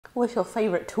What's your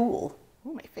favourite tool?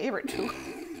 Oh, my favorite tool.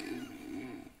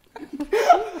 You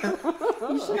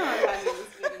should not have had this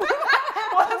video.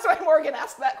 Well, that's why Morgan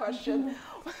asked that question.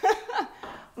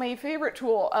 My favorite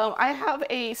tool. I have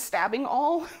a stabbing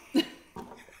awl.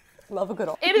 Love a good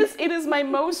awl. It is my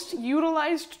most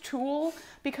utilized tool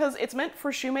because it's meant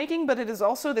for shoemaking, but it is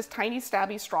also this tiny,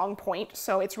 stabby, strong point.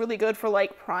 So it's really good for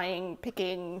like prying,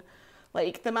 picking,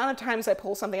 like the amount of times I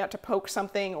pull something out to poke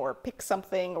something or pick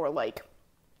something or like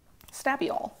stabby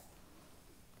awl.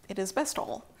 It is best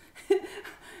awl.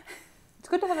 It's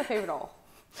good to have a favourite awl.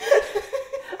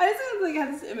 I just like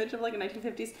have this image of like a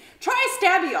 1950s. Try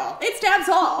Stabby All. It stabs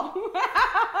all.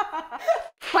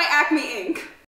 By Acme Inc.